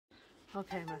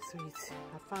Okay, my sweets,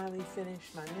 I finally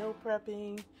finished my meal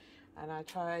prepping, and I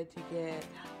tried to get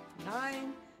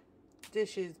 9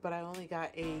 dishes, but I only got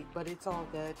 8, but it's all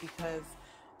good because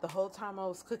the whole time I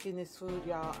was cooking this food,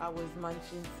 y'all, I was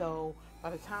munching, so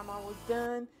by the time I was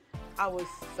done, I was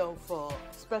so full,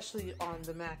 especially on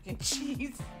the mac and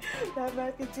cheese. That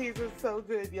mac and cheese was so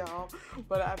good, y'all.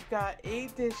 But I've got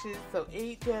 8 dishes, so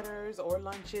 8 dinners or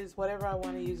lunches, whatever I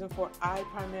want to use them for. I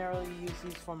primarily use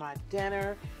these for my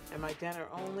dinner and my dinner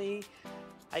only.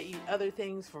 I eat other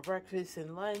things for breakfast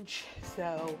and lunch.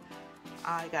 So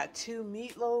I got 2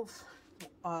 meatloaf.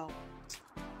 I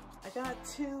got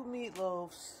 2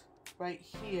 meatloaves right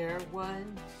here.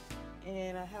 One,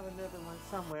 and I have another one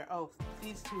somewhere. Oh,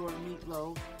 these 2 are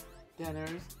meatloaf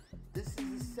dinners. This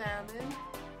is the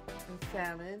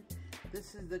salmon.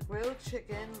 This is the grilled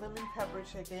chicken, lemon pepper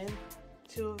chicken,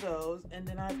 2 of those. And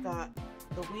then I've got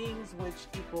the wings, which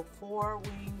equal 4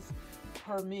 wings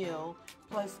per meal,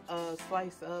 plus a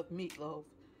slice of meatloaf.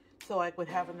 So I would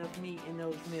have enough meat in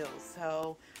those meals.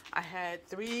 So I had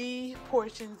 3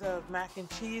 portions of mac and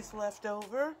cheese left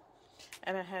over,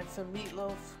 and I had some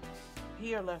meatloaf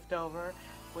here left over,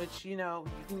 which, you know,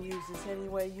 you can use this any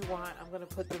way you want. I'm going to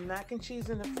put the mac and cheese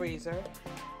in the freezer,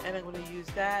 and I'm going to use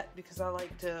that because I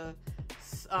like to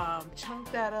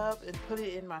chunk that up and put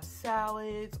it in my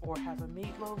salads or have a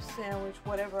meatloaf sandwich,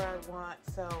 whatever I want.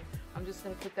 So I'm just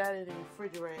going to put that in the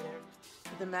refrigerator.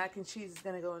 The mac and cheese is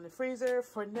going to go in the freezer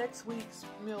for next week's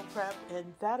meal prep,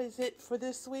 and that is it for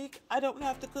this week. I don't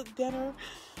have to cook dinner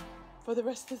for the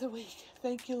rest of the week.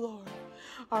 Thank you, Lord.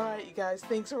 All right, you guys,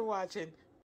 thanks for watching.